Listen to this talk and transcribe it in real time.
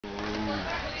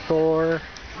Thor.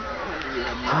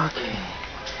 Okay.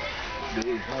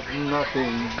 They have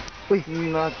nothing. Wait.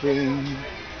 Nothing.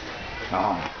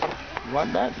 Oh, you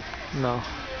want that? No,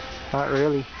 not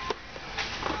really.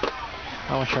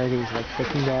 How much are these? Like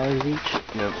 $15 each?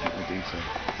 Yep, I think so.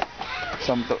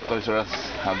 Some Toys R Us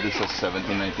have this as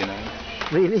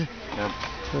 $17.99. Really? Yep.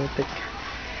 Epic.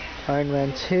 Iron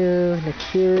Man 2,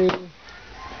 Nakiri.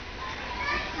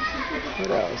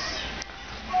 What else?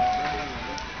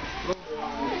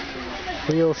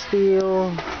 Real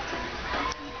Steel.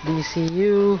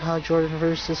 DCU. Hal Jordan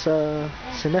versus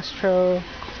Sinestro.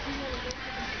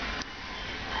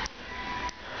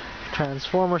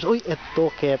 Transformers. Uy, ito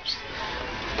Caps.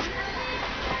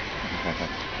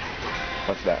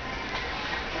 What's that?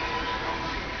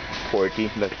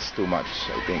 40? That's too much,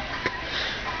 I think.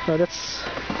 No, that's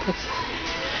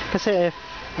kasi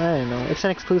I don't know. It's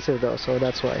an exclusive though, so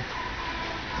that's why.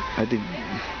 I think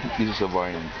this is a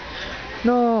variant.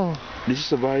 No. This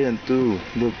is a variant too.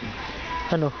 Look,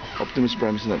 Ano? Optimus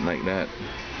Prime is not like that.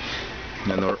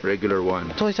 A regular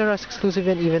one. Toys R Us exclusive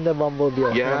and even the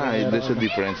Bumblebee. Yeah, there's a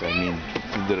difference. I mean,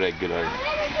 the regular.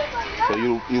 So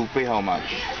you pay how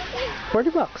much?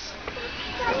 $40.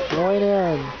 Okay na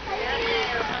yan.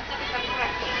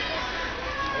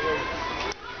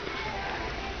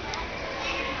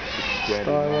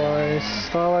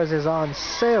 Star Wars is on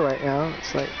sale right now.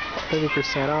 It's like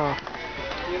 30% off.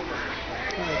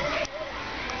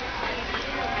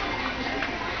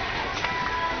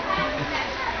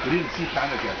 We didn't see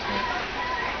Thundercats, man.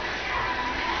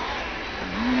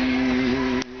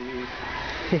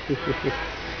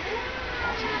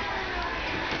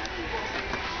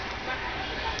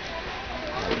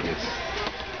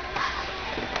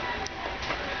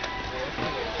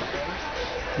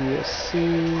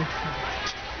 USC.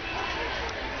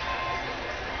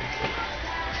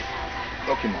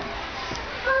 Pokemon.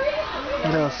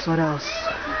 What else? What else?